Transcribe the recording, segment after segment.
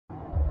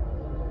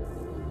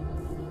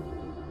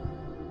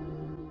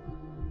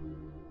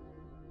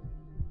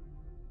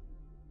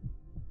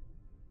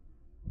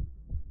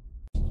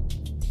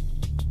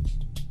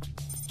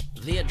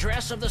The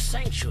address of the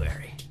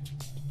sanctuary.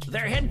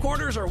 Their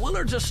headquarters are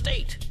Willard's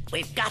estate.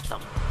 We've got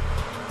them.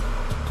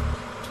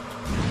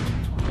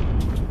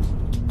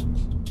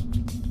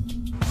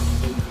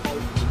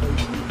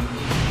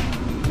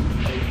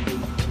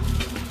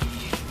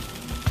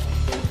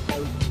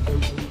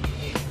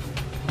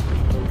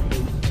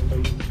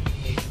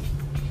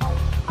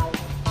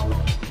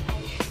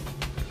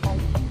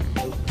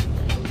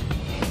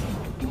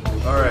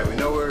 Alright, we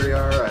know where we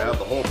are. I have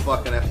the whole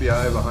fucking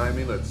FBI behind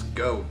me. Let's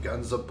go.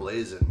 Guns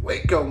a-blazing.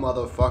 Waco,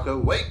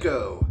 motherfucker.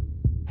 Waco!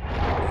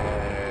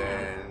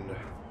 And...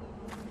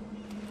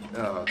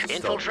 oh, it's a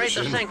Infiltrate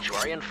the mission.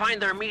 sanctuary and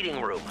find their meeting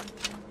room.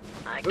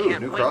 I Ooh,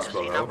 can't new wait to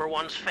crossbow, see though. number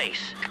one's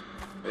face.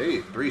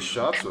 Hey, 3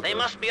 shots with They her.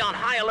 must be on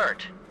high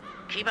alert.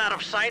 Keep out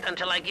of sight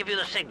until I give you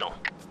the signal.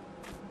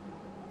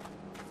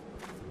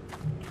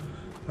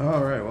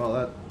 Alright, well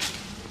that...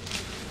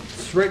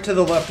 it's right to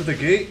the left of the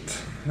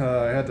gate.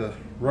 I had to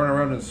run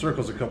around in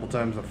circles a couple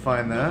times to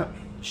find that.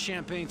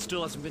 Champagne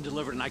still hasn't been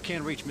delivered and I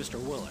can't reach Mr.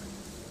 Willard.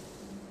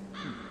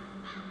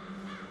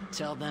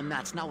 Tell them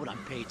that's not what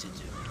I'm paid to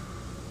do.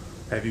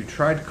 Have you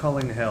tried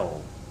calling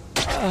hell?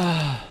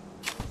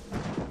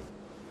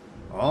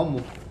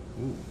 Almost.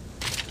 Ooh.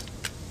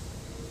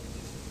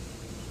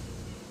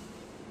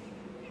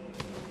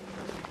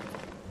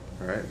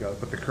 Alright, gotta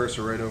put the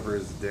cursor right over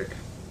his dick.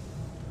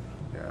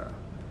 Yeah.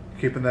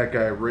 Keeping that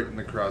guy right in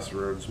the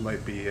crossroads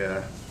might be,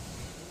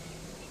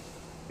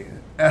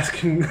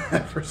 asking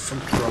for some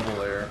trouble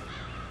there.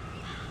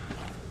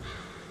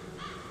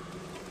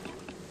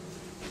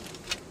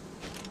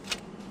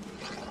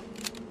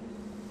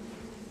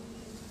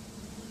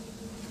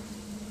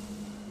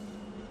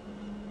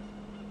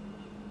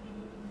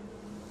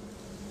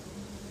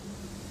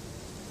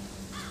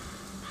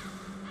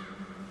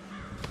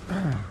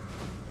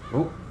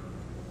 Oh,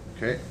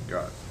 okay,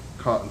 got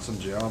caught in some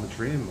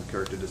geometry and my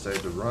character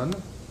decided to run.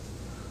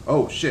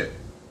 Oh, shit.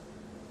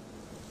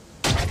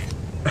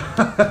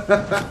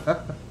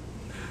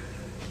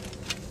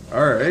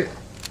 Alright.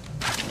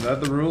 Is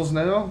that the rules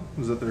now?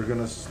 Is that they're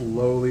gonna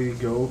slowly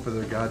go for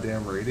their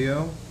goddamn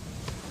radio?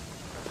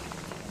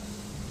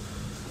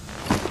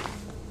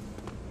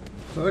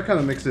 So that kind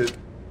of makes it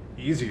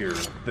easier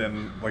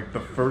than, like, the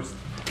first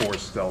 4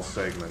 stealth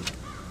segment.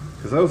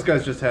 Because those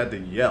guys just had to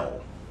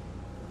yell.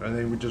 And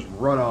they would just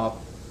run off,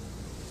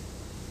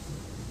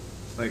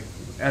 like,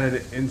 at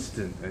an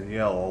instant and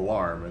yell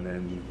alarm, and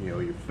then, you know,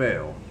 you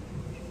fail.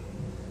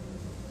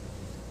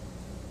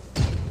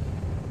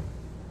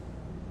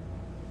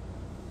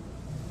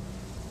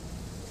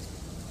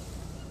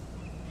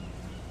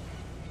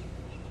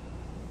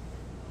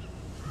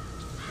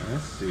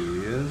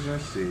 I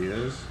see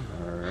yous.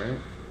 Alright.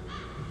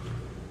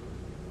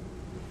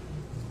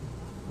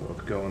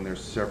 Both going their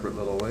separate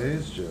little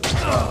ways. Just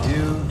stop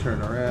you,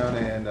 turn around,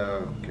 and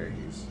okay,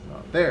 he's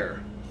not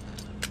there.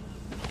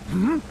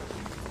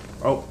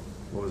 Oh,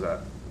 what was that?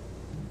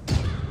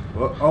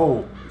 What?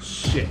 Oh,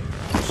 shit.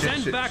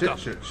 Send backup.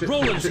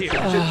 Roland's here.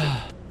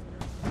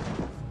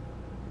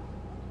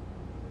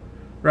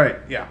 Right,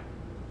 yeah.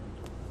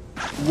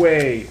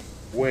 Way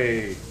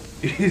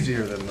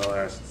easier than the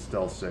last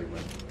stealth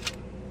segment.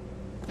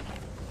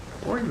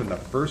 Or even the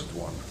first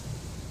one.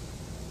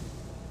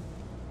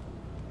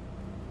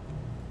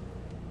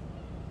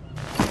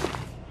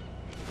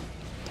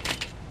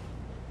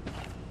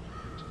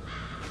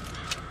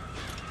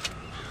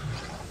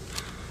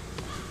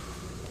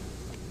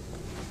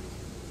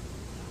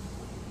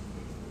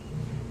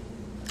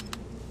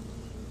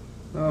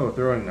 Oh,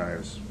 throwing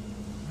knives.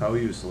 How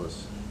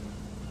useless.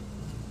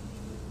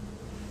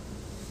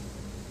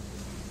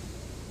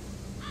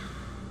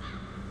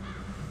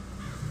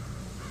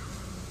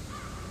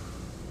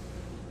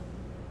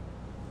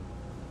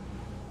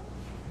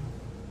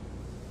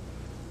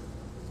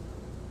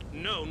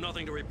 No,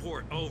 nothing to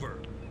report.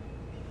 Over.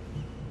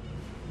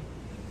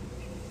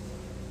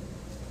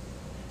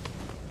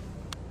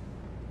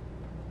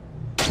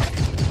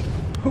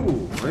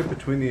 Ooh, right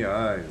between the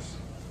eyes.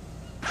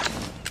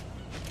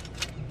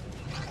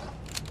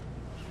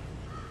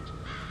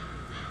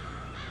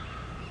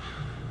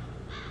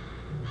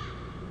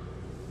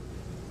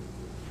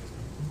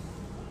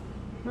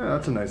 Yeah,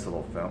 that's a nice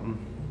little fountain.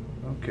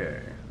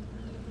 Okay.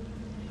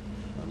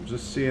 I'm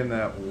just seeing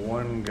that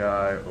one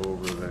guy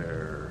over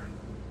there.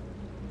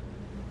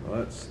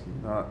 Let's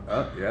not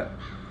up yet.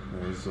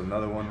 There's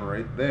another one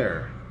right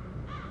there.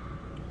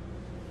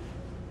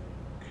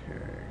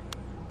 Okay.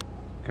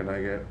 Can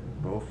I get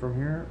both from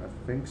here?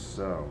 I think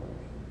so.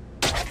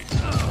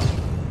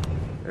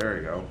 There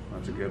you go.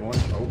 That's a good one.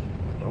 Oh.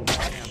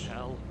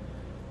 Hell.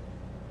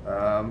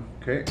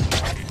 Okay.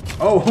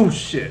 Oh,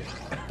 shit.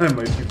 I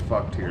might be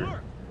fucked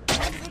here.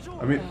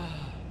 I mean,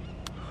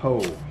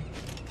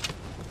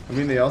 I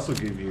mean, they also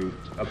give you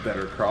a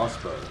better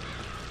crossbow.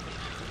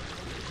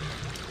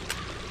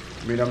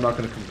 I mean, I'm not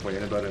going to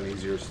complain about an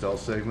easier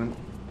stealth segment.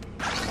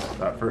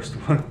 That first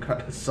one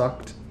kind of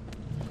sucked.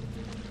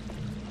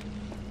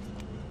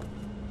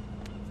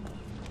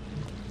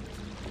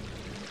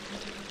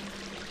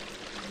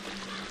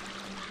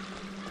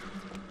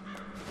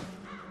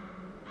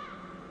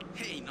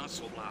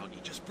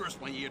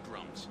 one of your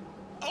drums.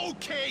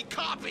 Okay,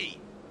 copy!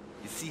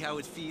 You see how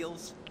it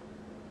feels?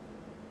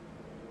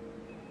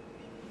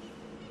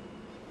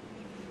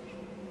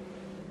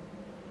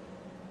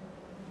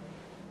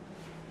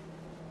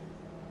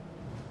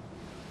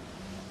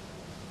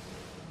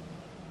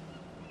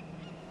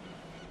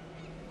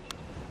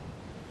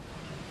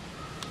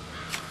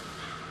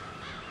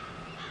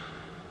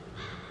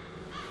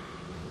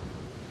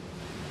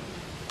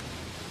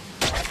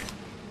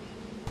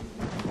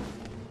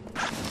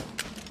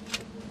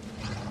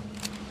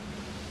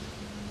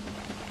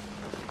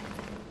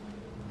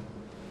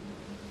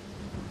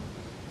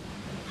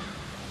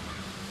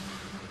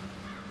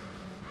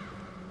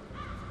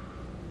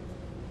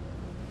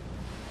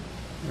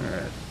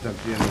 Alright, dump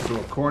you in this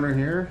little corner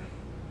here.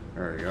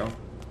 There we go.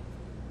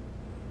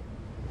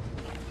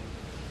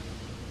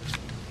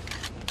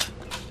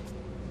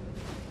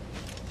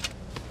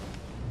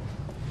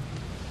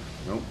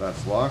 Nope,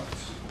 that's locked.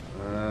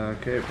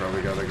 Okay,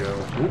 probably gotta go.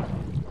 Oop.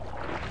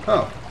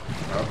 Oh.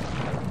 Oh.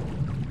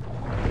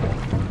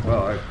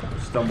 Well, I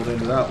stumbled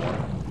into that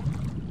one.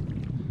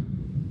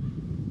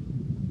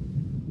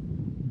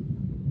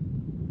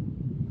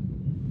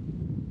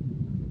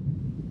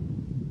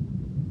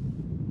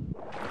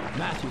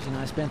 Matthews and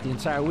I spent the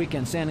entire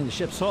weekend sanding the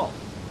ship's hull.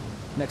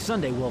 Next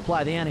Sunday, we'll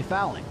apply the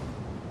anti-fouling.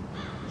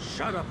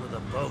 Shut up with the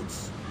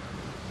boats.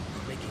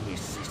 It's making me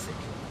seasick.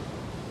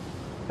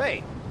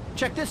 Hey,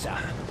 check this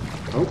out.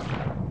 Oh.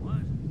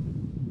 What?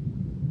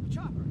 A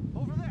chopper,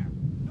 over there.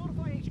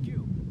 Notify HQ.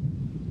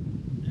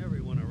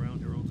 Everyone around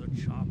here owns a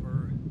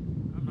chopper.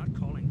 I'm not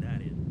calling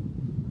that in.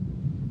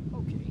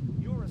 Okay,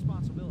 your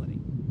responsibility.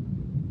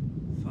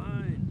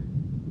 Fine.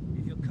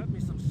 If you'll cut me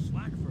some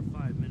slack for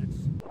 5 minutes.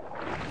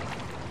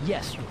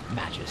 Yes, Your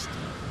Majesty.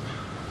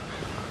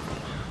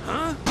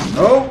 Huh?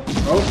 Oh!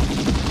 Oh!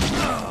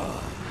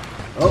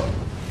 Oh!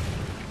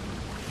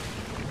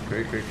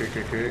 Okay, okay, okay,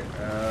 okay, okay.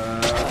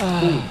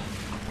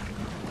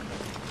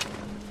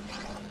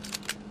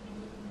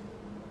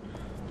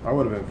 I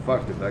would have been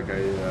fucked if that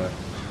guy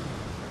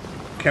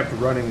kept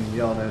running and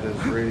yelling at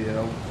his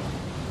radio.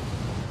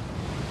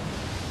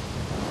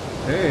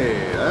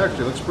 Hey, that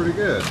actually looks pretty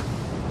good.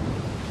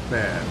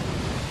 Man.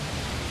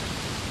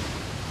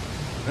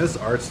 This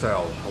art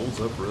style holds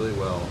up really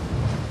well.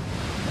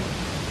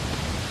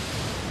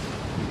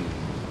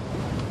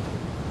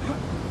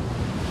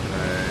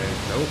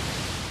 Nope.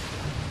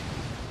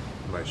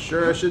 Am I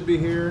sure I should be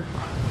here?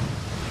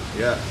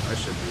 Yeah, I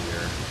should be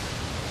here.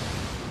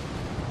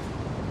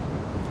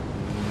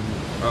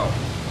 Oh.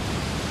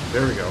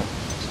 There we go.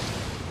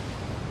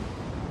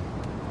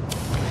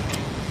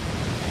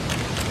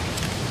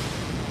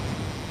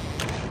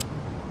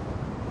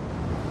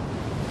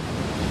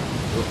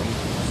 Oh,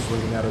 I'm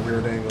swinging at a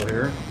weird angle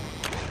here.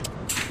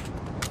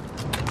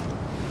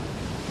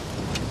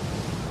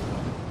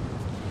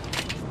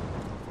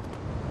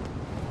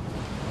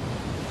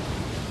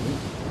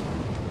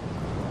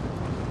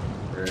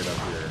 Right up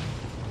here.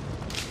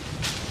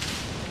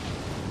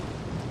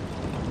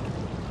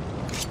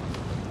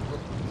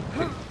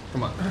 Okay,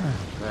 come on.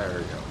 There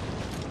we go.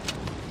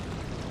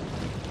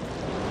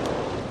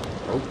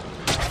 Oh.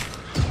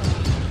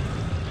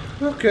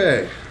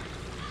 Okay.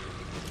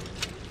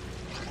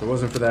 If it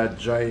wasn't for that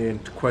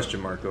giant question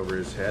mark over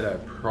his head, I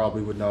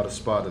probably would not have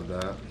spotted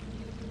that.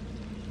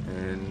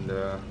 And,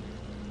 then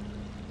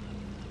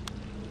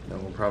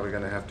we're probably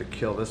gonna have to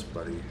kill this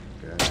buddy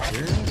guy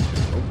here.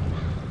 Oh.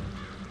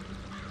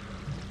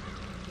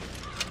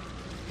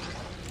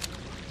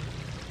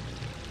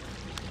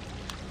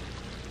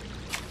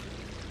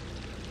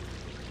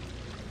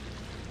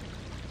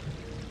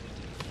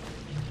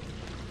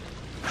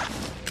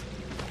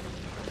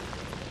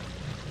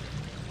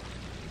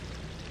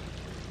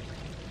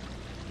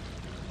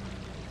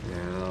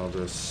 And I'll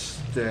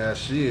just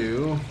stash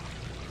you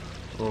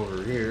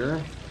over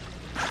here.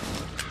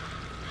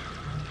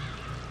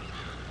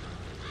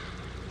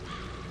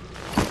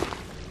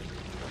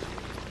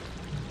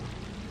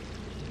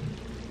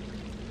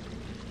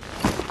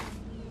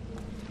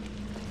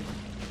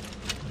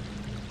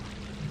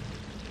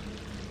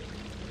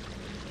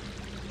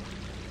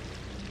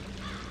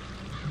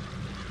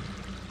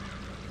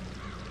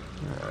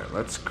 Alright,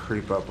 let's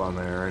creep up on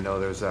there. I know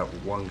there's that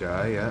one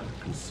guy, yeah.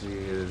 You can see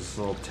his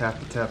little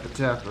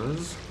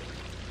tappas.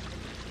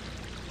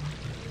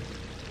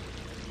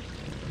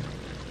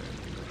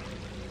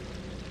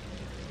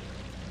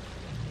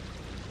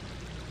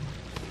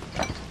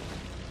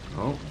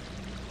 Oh.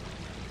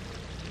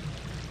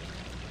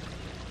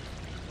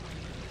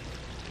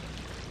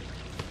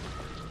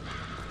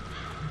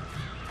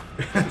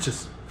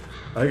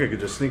 I think I could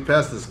just sneak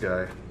past this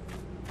guy.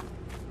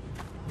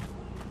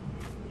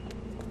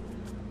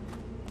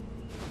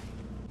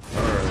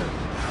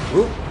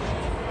 Oop.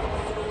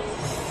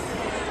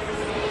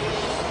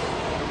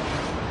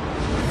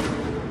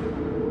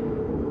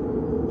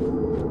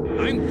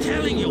 I'm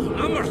telling you,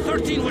 number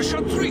 13 was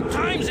shot 3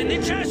 times in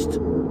the chest.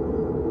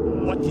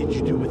 What did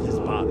you do with his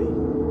body?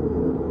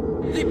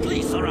 The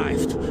police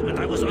arrived, and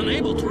I was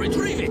unable to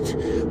retrieve it.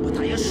 But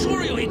I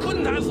assure you he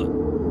couldn't have...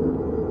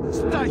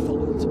 Stifle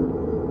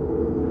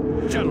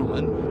it!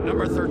 Gentlemen,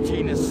 number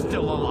 13 is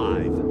still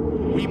alive.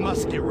 We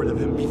must get rid of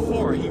him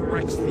before he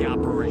wrecks the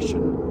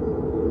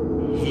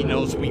operation. He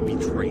knows we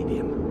betrayed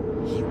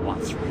him. He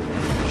wants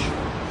revenge.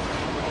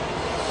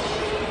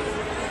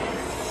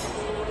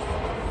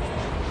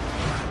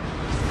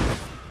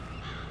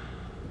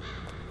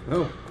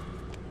 Oh.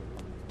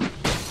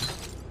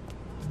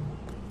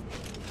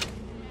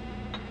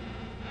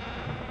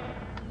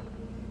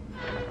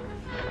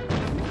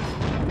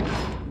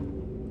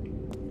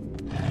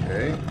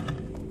 Okay.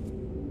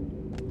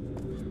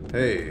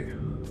 Hey.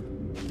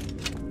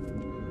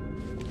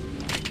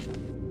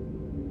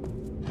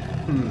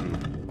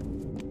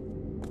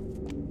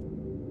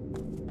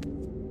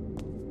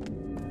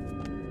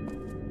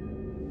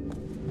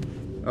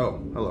 Oh,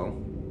 hello.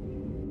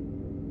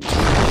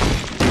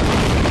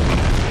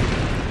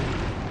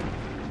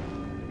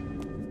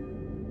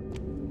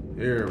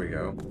 Here we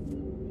go.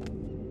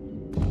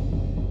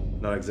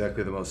 Not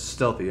exactly the most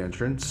stealthy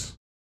entrance.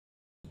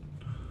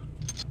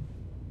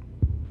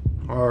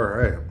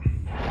 Alright.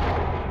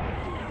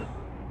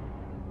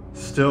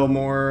 Still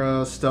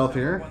more stealth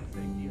here. One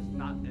thing is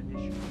not an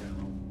issue,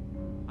 General.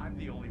 I'm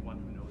the only one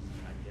who knows his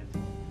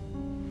identity.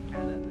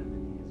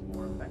 Anonymity is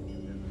more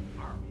effective than an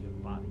army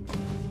of bodies.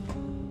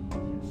 The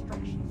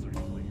instructions are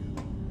clear.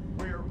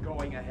 We're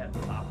going ahead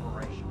with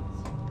operations.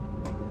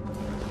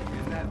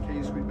 In that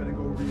case, we'd better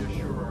go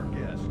reassure our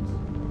guests.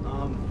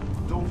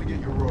 Don't forget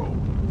your robe.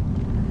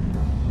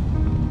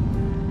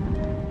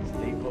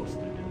 Stay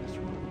posted in this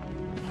room.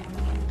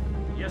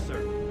 Yes,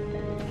 sir.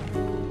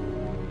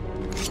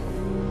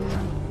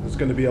 There's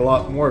going to be a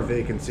lot more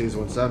vacancies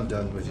once I'm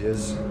done with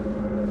yous.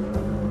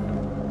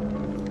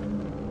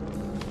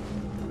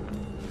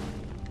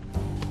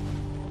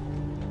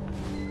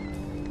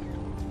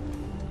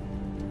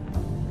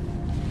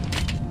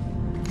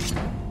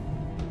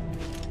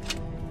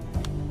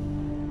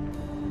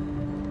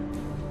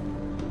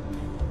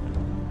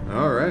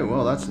 Alright,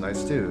 well that's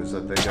nice too, is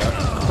that they got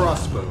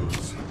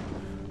crossbows.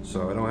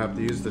 So I don't have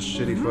to use the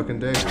shitty fucking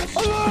daggers.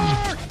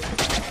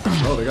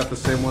 Oh, they got the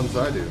same ones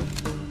I do.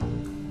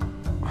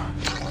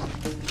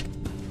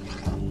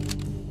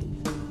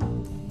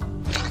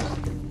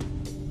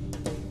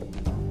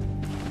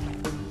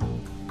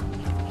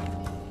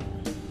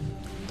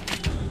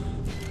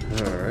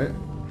 Alright.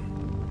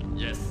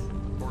 Yes,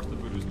 of course the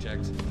food was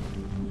checked.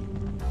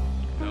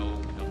 No,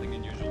 nothing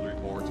unusual to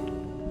report.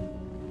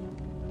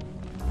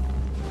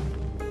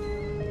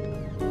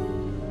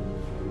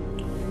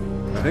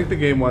 I think the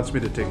game wants me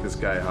to take this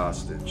guy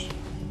hostage.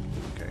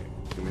 Okay,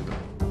 give me the...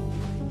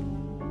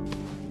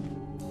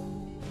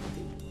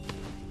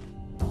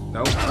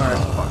 Nope, alright,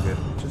 fuck it.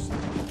 Just...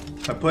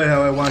 I play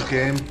how I want,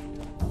 game.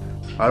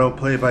 I don't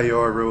play by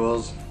your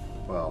rules.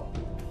 Well,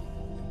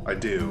 I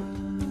do.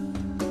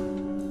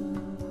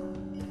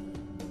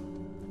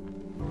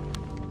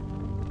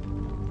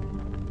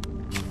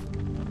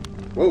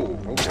 Whoa,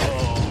 okay.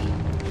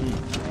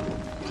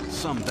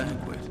 Some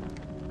banquet.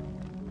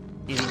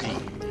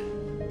 Indeed.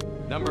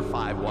 Number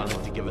 5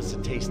 wanted to give us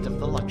a taste of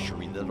the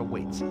luxury that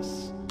awaits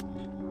us.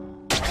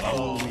 How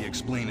will we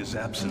explain his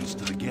absence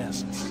to the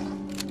guests?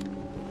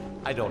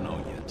 I don't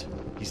know yet.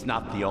 He's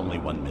not the only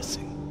one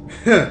missing.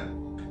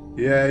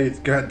 Yeah, he's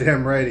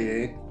goddamn right he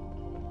ain't.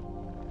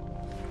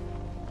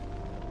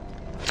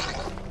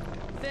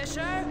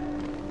 Fisher?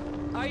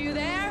 Are you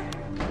there?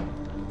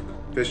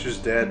 Fisher's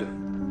dead.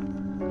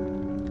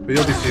 But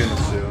you'll be seeing him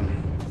soon.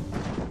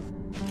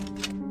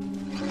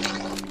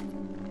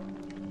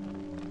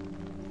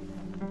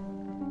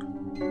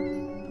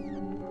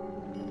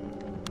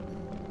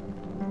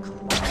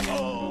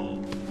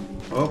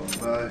 Oh,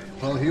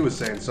 well, he was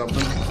saying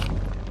something.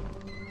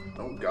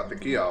 Oh, got the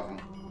key off him.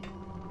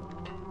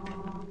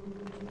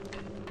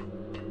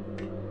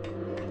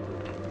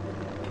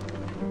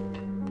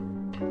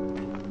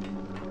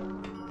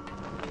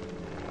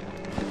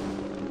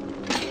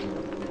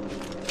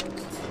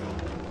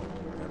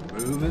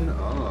 And moving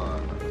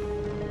on.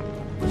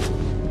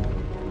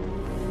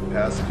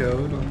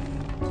 Passcode.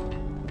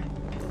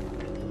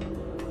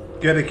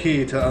 Get a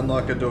key to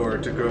unlock a door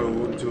to go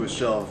into a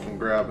shelf and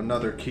grab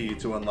another key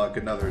to unlock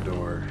another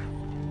door.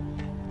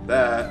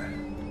 That,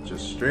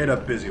 just straight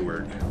up busy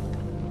work.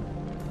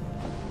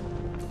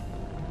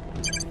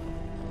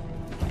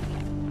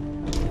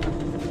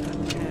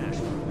 Cash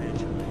for a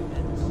mansion like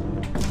this.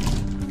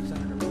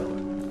 Senator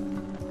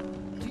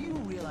Willard. Do you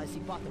realize he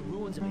bought the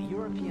ruins of a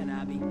European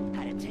abbey,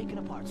 had it taken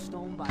apart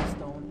stone by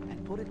stone,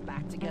 and put it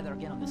back together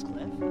again on this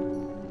cliff?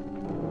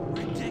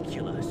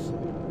 Ridiculous.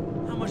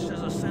 How much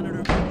does a senator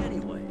make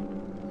anyway?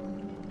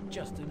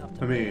 Just enough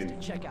to I mean, to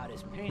check out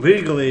his painting.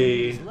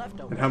 legally, His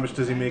leftovers. and how much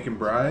does he make in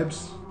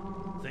bribes?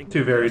 Think Two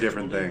the very guests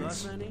different will leave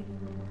things. us any?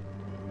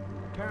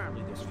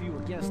 Apparently there's fewer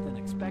guests than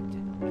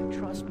expected. And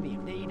trust me,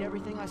 if they eat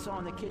everything I saw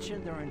in the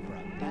kitchen, they're in for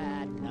a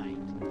bad night.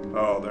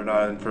 Oh, they're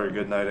not in for a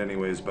good night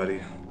anyways,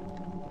 buddy.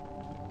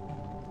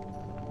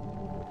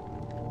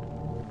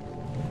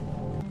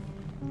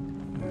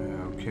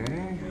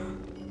 Okay.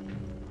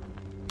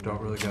 don't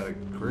really got a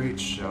great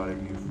shot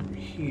at you from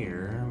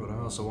here, but I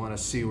also want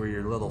to see where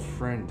your little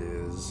friend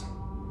is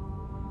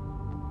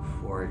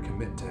before I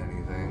commit to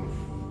anything.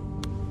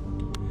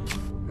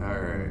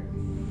 Alright.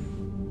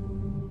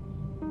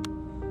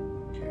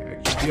 Okay,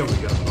 I should be able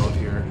to get them both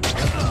here.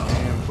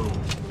 And boom.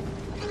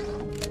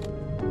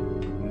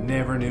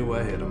 Never knew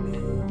what hit him.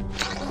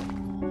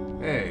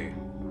 Hey,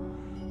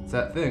 it's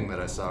that thing that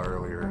I saw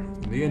earlier.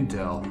 The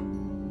intel.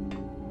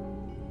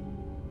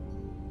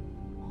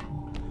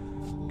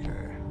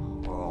 Okay,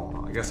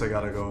 well, I guess I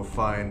gotta go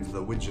find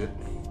the widget.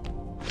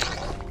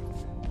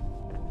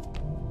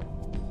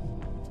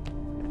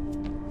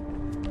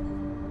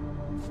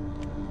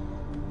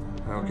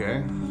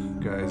 Okay,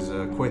 guy's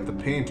quite the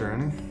painter,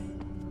 isn't he?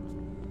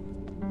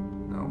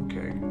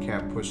 Okay,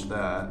 can't push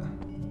that.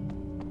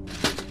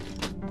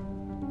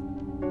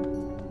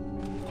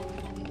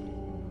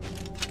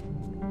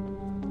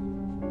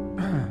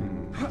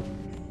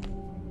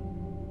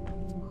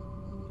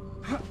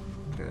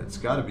 Okay, it's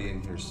gotta be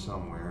in here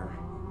somewhere.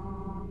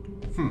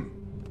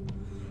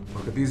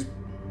 Look at these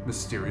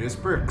mysterious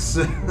bricks.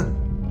 There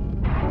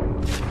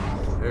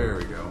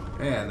we go.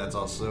 And that's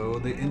also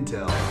the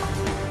intel.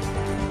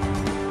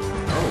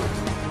 Oh.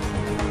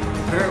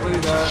 Apparently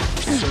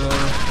that's,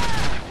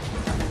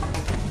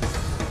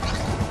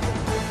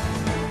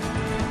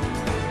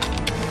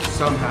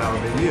 somehow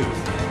they knew.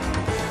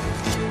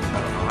 I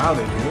don't know how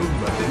they knew,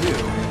 but they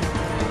knew.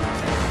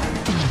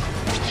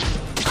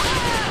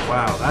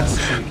 Wow, that's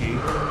cheeky.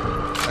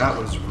 That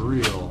was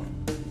real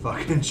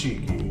fucking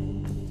cheeky.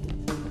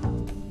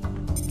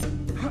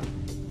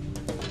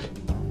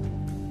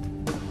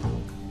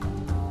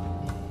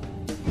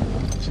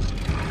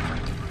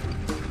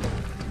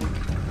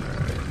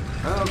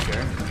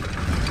 Okay.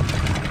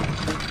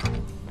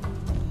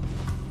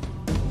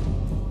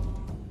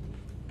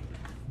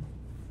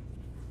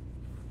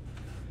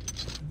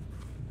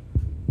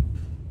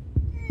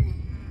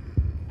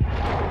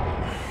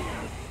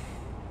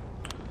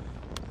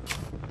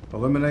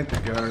 Eliminate the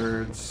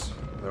guards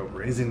without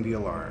raising the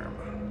alarm.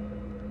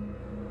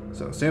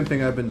 So, same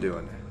thing I've been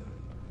doing.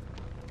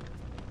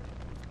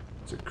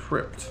 It's a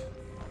crypt.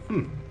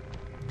 I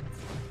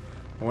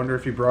wonder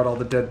if he brought all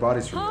the dead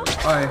bodies from there.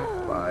 Bye.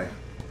 Bye.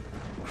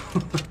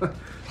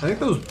 I think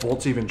those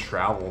bolts even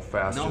travel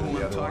faster than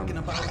the other one.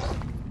 About?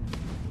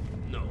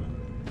 No.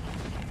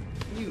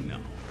 You know.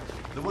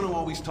 The one who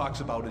always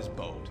talks about his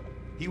boat.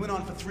 He went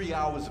on for 3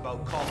 hours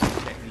about calling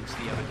techniques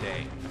the other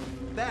day.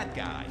 That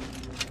guy.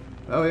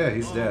 Oh yeah,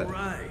 he's dead. All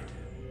right.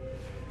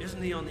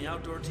 Isn't he on the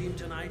outdoor team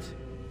tonight?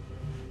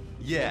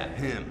 Yeah,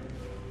 him.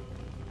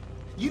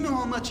 You know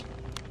how much...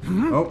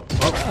 Oh.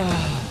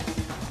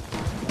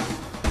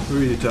 Who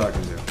are you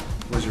talking to?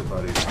 Where's your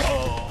buddy?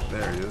 Oh.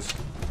 There he is.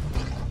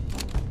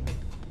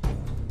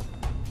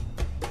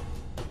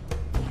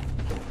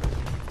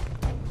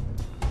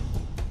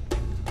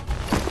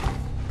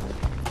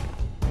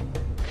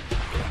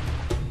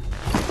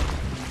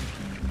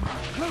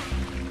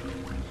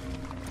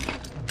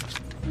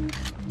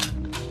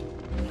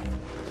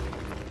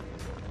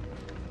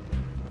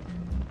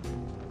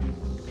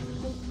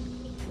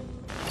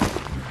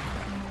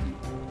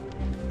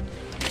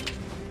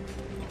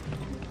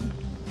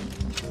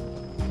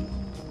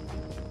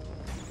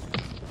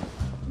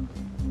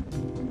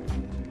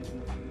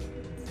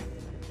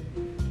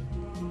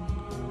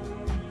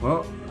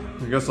 Well,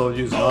 I guess I'll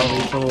use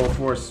non-lethal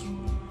force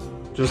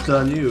just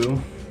on you.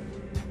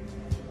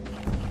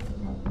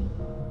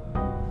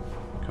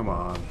 Come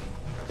on.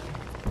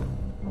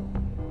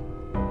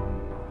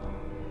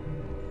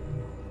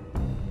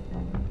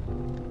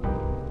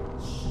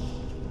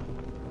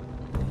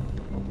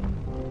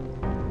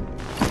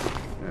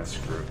 Yeah,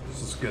 screw it.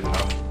 This is good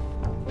enough.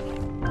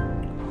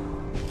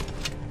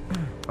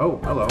 Oh,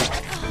 hello.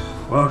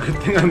 Well,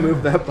 good thing I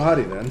moved that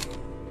body then.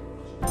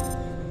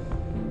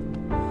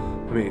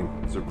 I mean,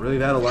 is it really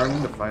that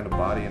alarming to find a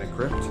body in a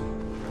crypt?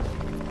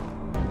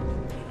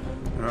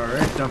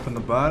 Alright, dumping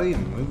the body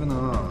and moving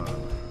on.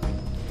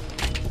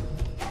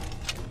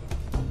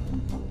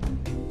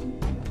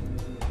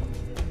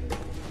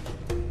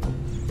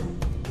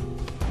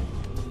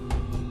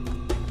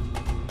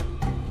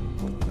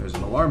 There's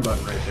an alarm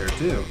button right there,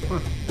 too. Huh.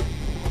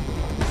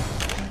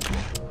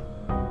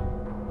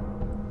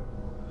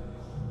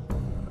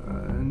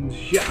 And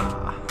yeah.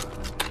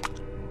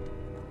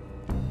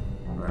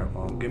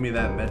 Give me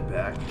that med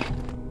pack.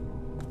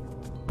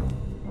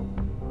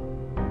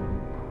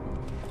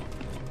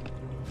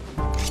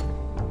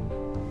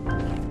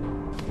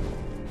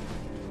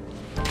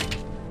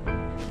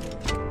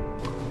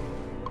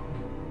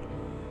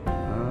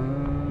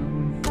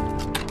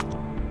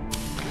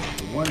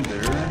 Wonder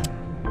if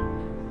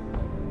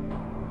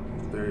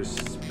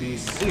there's be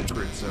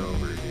secrets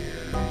over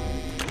here.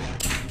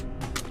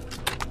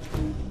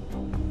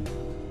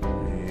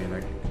 And I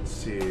can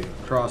see a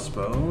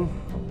crossbow.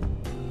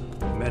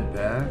 Med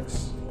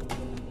packs.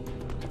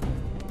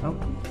 Oh,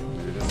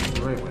 maybe this is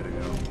the right way to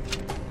go.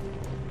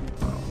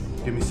 Oh,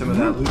 give me some of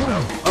that loot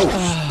though. Oh!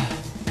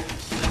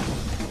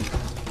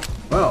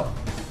 Well,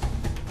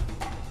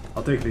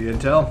 I'll take the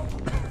intel.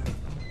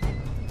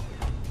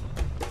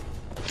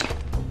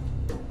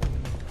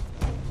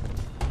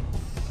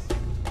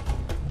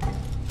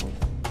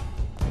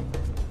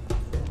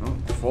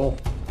 full.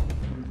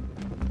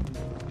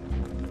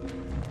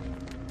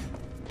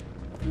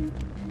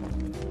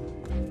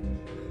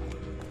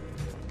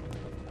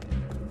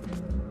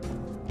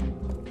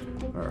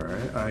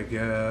 Alright, I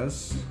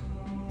guess...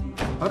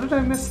 How did I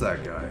miss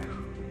that guy?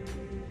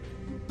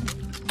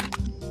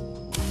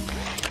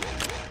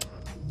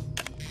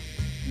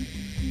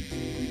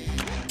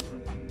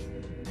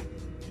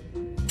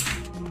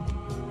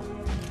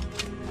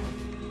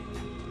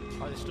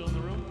 Are they still in the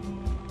room?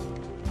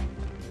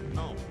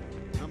 No,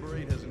 number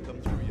 8 hasn't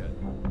come through yet.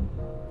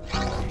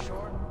 Are you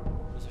sure?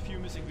 There's a few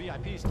missing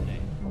VIPs today.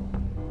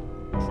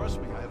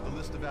 Trust me, I have the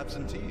list of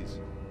absentees.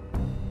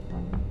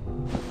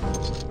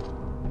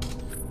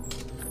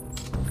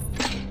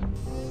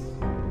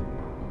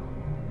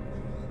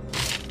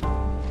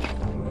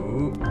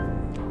 Ooh.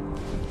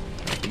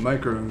 The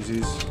micro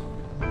Uzis.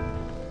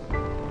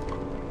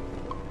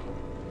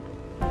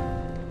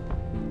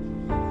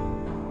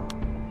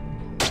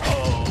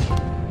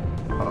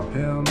 Pop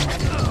him.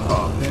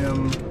 Pop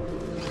him.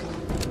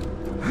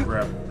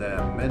 Grab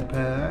that med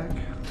pack.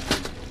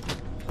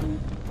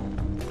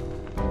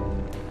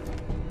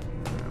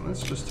 And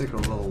let's just take a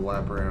little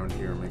lap around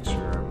here and make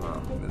sure I'm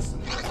not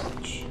missing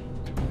much.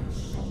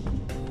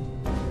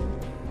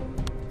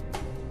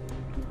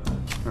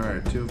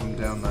 Alright, 2 of them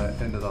down the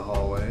end of the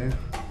hallway.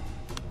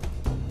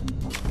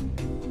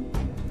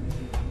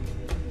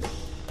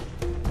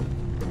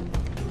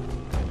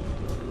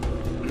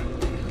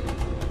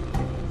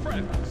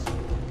 Friends,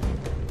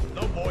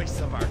 the voice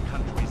of our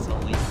country's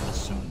elite will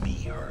soon be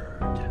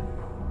heard.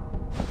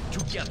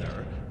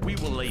 Together, we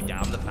will lay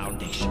down the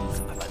foundations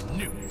of a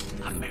new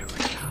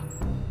America.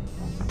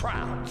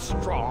 Proud,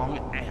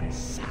 strong, and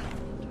sound.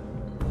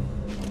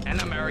 An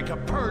America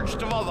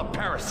purged of all the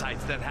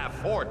parasites that have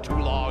for too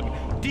long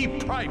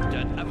deprived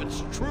it of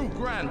its true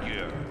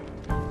grandeur.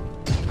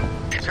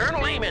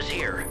 Colonel Amos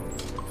here.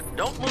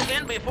 Don't move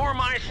in before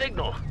my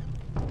signal.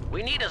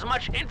 We need as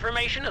much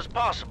information as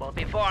possible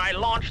before I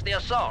launch the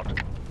assault.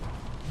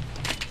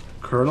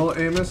 Colonel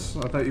Amos?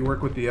 I thought you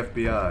work with the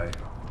FBI.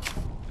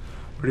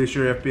 Pretty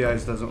sure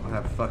FBI's doesn't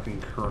have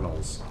fucking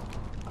colonels.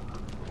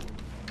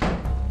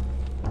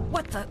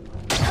 What the?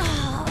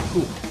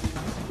 Ooh.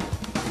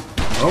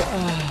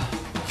 Oh.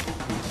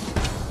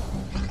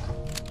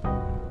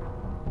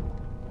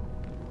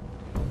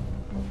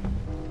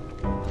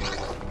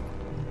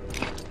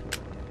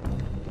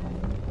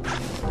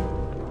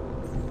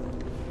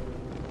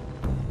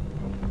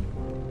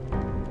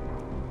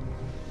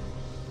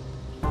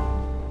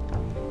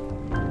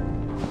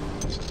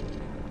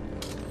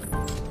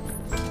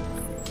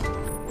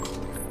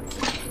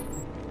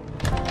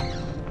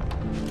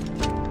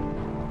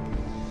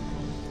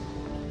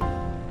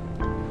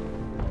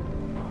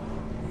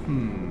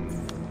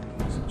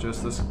 Is it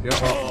just this? Yeah,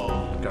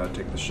 oh, gotta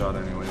take the shot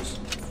anyways.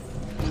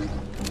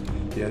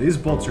 Yeah, these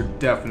bolts are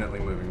definitely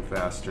moving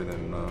faster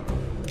than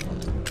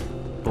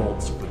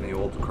bolts in the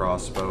old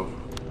crossbow.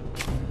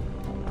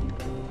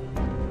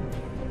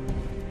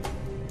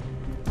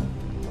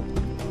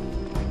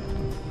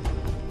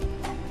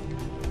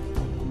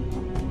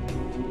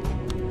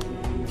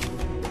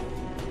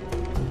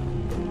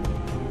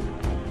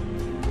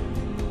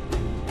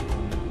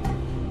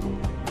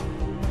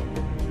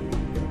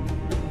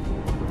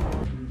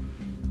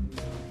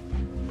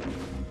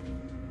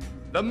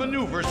 The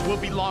maneuvers will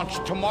be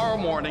launched tomorrow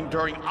morning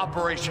during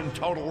Operation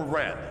Total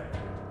Red.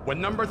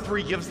 When number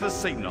 3 gives the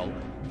signal,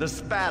 the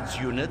SPADS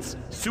units,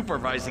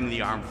 supervising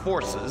the armed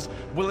forces,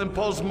 will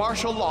impose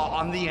martial law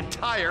on the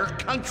entire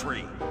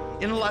country.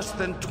 In less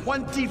than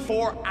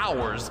 24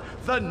 hours,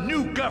 the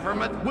new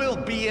government will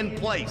be in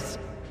place.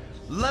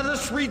 Let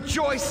us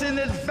rejoice in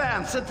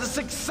advance at the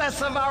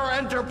success of our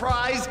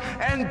enterprise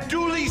and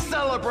duly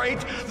celebrate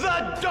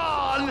the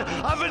dawn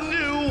of a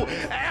new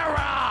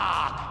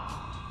era!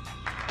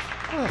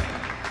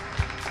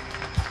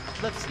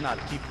 Let's not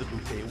keep the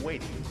buffet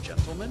waiting,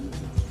 gentlemen.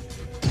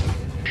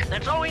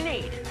 That's all we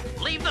need.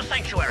 Leave the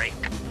sanctuary.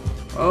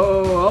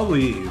 Oh, I'll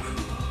leave.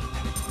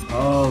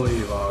 I'll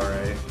leave,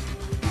 alright.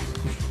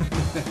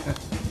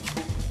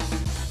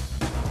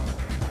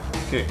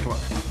 Okay, come on.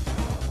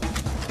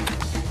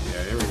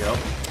 Yeah, here we go.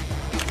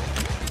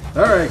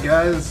 Alright,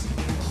 guys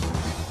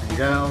and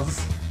gals.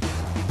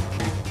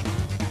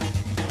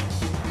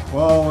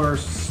 While we're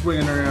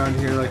swinging around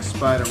here like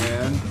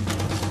Spider-Man.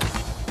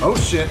 Oh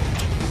shit!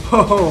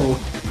 Oh!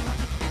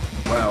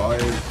 Wow,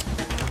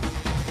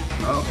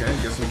 okay, I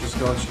guess I'm just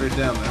going straight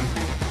down then.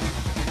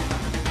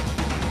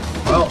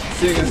 Well,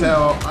 seeing as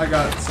how I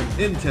got some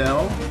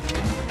intel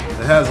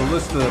that has a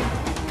list of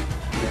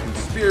the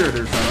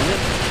conspirators on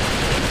it,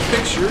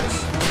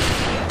 pictures,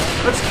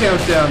 let's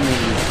count down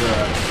these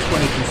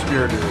 20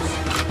 conspirators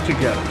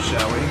together,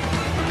 shall we?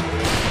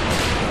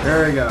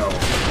 There we go.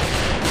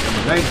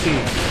 19.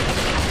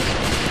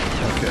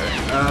 Okay,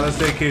 this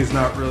AK is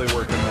not really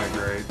working that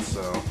great,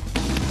 so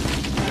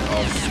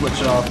I'll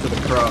switch off to the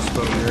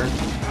crossbow here.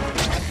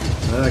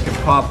 And then I can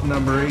pop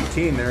number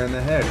 18 there in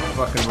the head.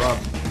 Fucking Rob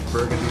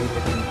Burgundy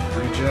looking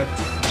reject.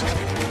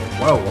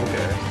 Whoa,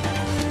 okay.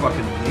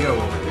 Fucking Neo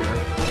over here.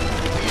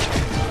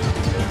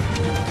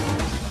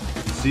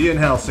 See you in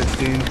hell,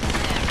 16.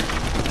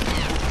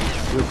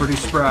 You're pretty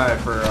spry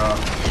for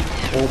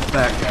old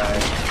fat guy.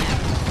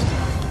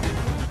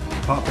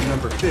 Popping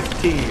number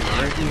 15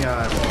 right in the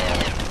eyeball.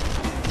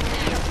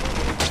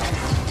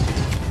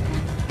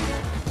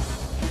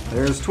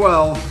 There's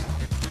 12.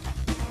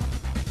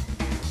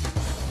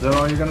 Is that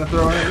all you're gonna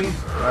throw at me?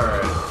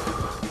 Alright.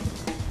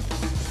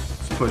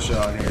 Let's push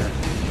on here.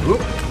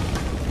 Oop.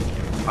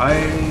 I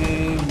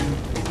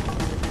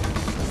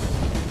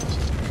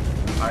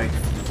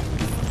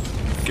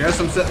guess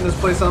I'm setting this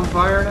place on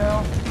fire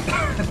now?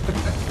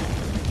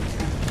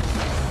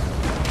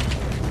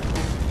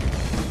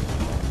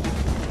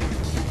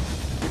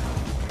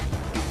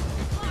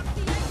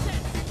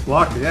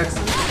 Block the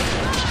exit.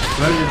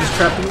 So then you're just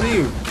trapped in the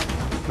U.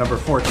 Number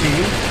 14.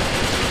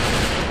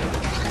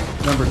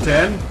 Number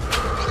 10.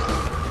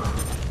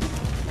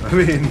 I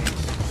mean,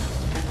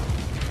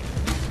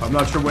 I'm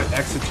not sure what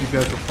exits you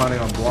guys were planning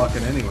on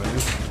blocking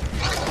anyways.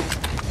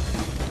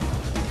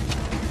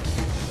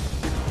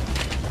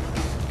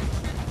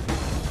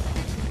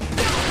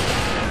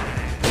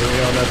 There we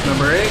go, that's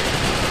number 8.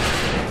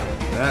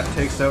 That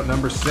takes out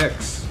number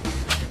 6.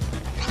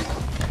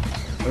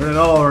 Learning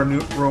all our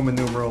Roman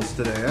numerals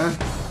today, huh?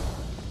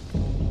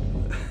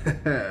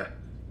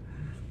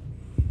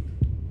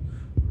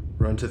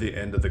 Run to the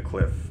end of the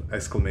cliff!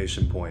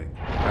 Exclamation point.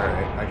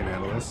 Alright, I can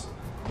handle this.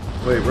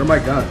 Wait, where are my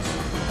guns?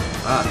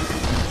 Ah,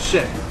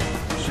 shit.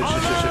 Shit.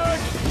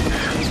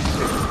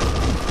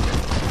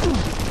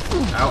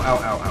 Ow, ow,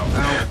 ow, ow,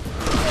 ow.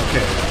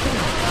 Okay.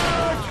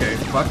 Okay,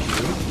 fuck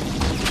you.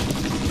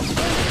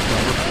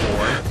 Number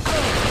 4.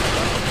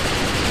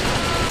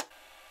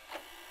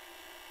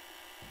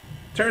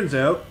 Turns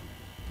out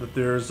that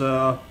there's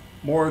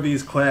more of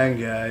these clan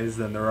guys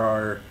than there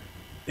are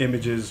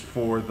images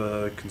for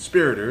the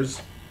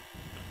conspirators.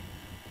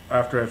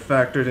 After I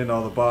factored in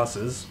all the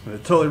bosses, and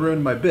it totally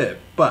ruined my bit,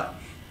 but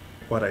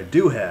what I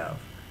do have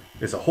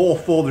is a whole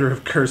folder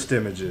of cursed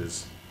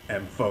images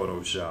and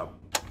Photoshop.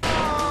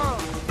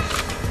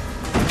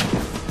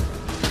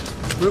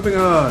 Moving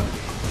on.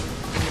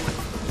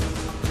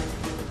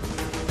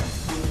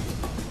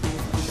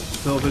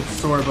 Still a bit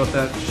sore about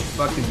that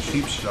fucking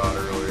cheap shot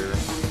earlier.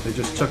 They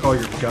just took all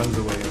your guns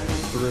away and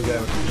threw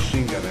that with a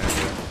machine gun at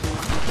you.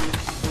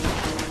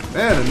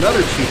 Man,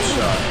 another cheap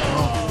shot.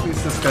 Oh, at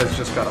least this guy's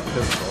just got a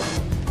pistol.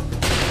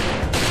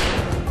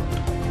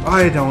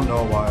 I don't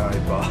know why I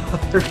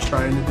bother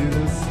trying to do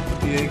this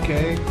with the AK.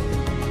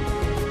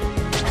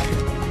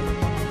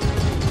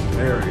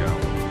 There we go.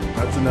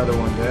 That's another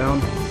one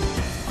down.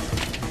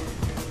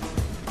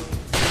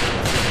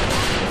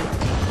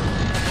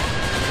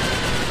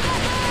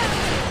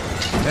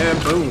 And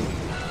boom.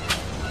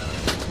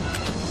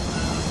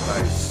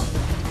 Nice.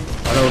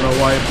 I don't know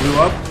why it blew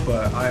up,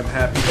 but I'm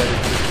happy that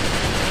it did.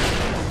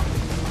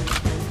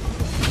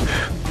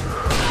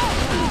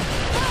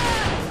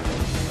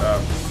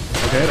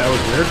 Okay, that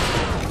was weird.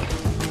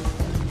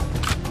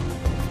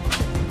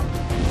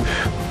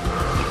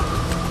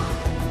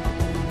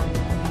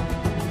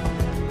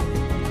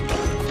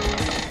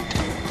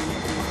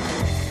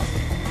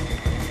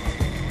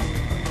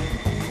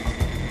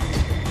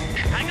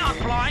 Hang on,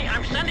 Fly.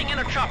 I'm sending in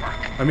a chopper.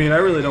 I mean, I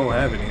really don't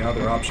have any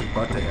other option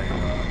but to hang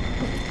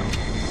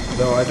on.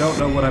 Though I don't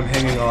know what I'm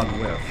hanging on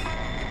with.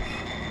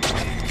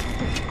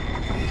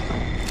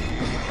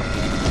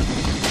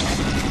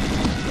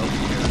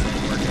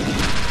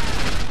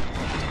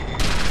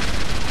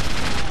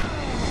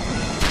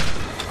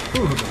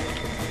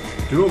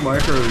 Dual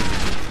micro is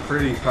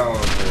pretty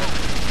powerful.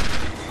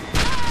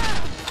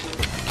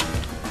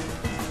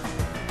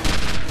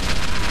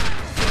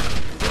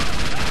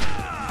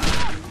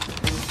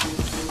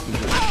 I'm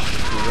just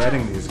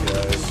shredding these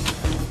guys.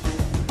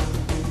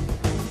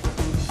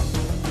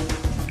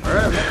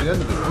 Alright, I'm at the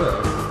end of the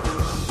cliff.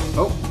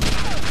 Oh!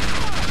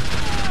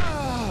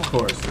 Of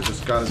course, there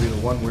just gotta be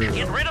the one weirdo.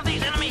 Get rid of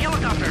these enemy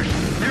helicopters.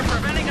 They're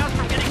preventing us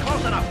from getting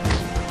close enough.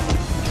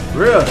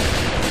 Really?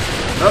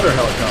 Another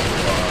helicopter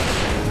boss.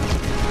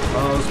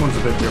 Oh, this one's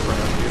a bit different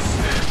at least.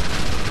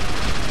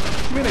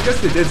 I mean, I guess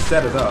they did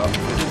set it up.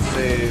 They did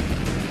say,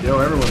 yo,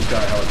 everyone's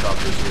got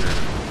helicopters here.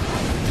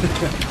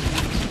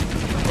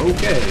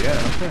 Okay, yeah,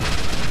 okay.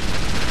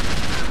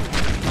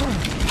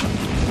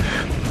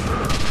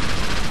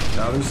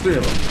 Now there's 3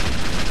 of them.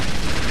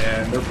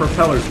 And their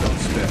propellers don't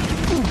spin.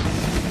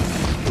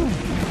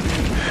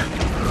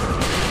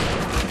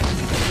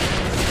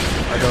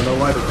 I don't know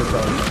why the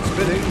propellers aren't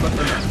spinning, but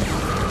they're not.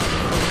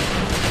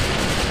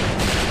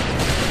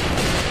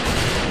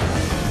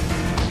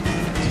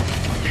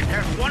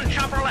 One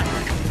chopper left.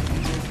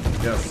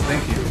 Yes,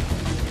 thank you.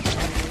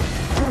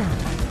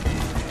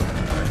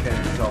 I can't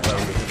even tell if that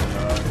was a different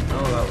no,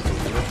 that was a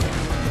different one.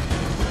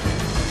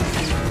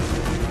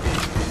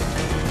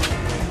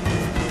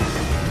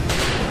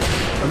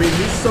 I mean,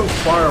 he's so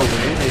far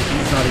away that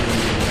he's not even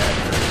being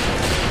accurate.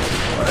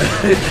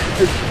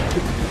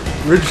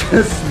 We're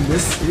just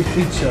missing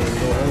each other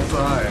the whole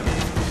time.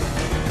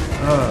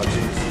 Oh,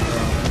 jeez.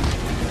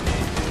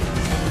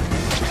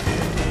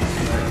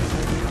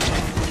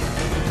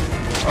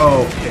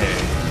 Okay.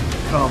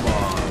 come on.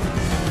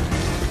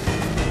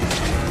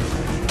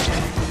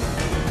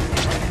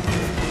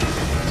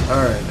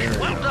 Alright, there we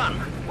go. Well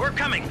done. We're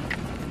coming.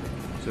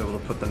 Was able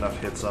to put enough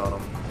hits on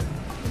him.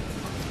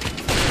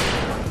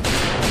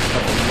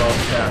 Couple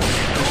love taps.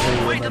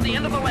 All the way to the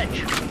end of the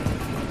ledge.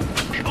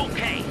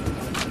 Okay.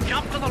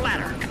 Jump to the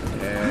ladder.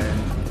 And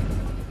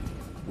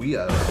we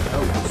are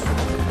out.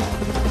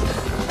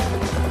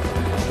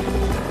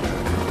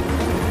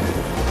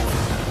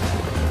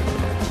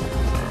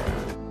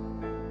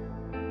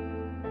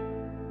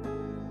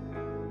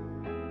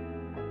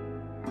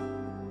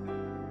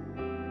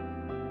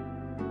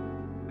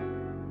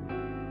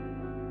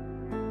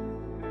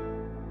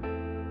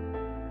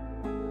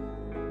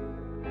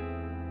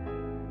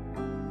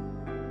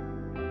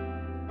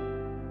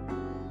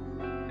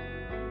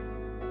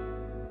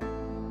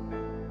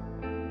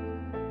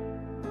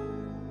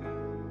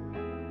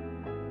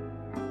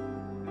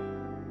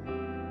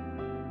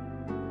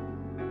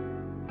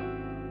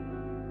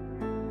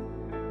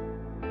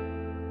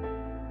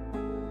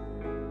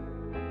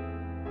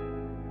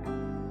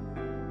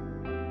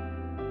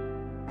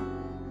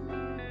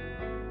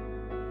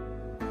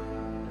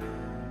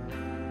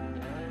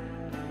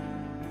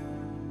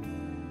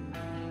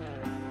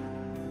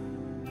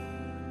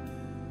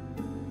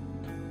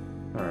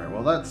 Alright,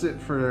 well that's it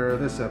for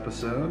this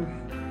episode.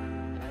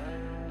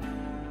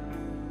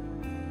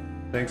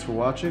 Thanks for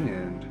watching,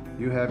 and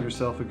you have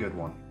yourself a good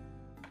one.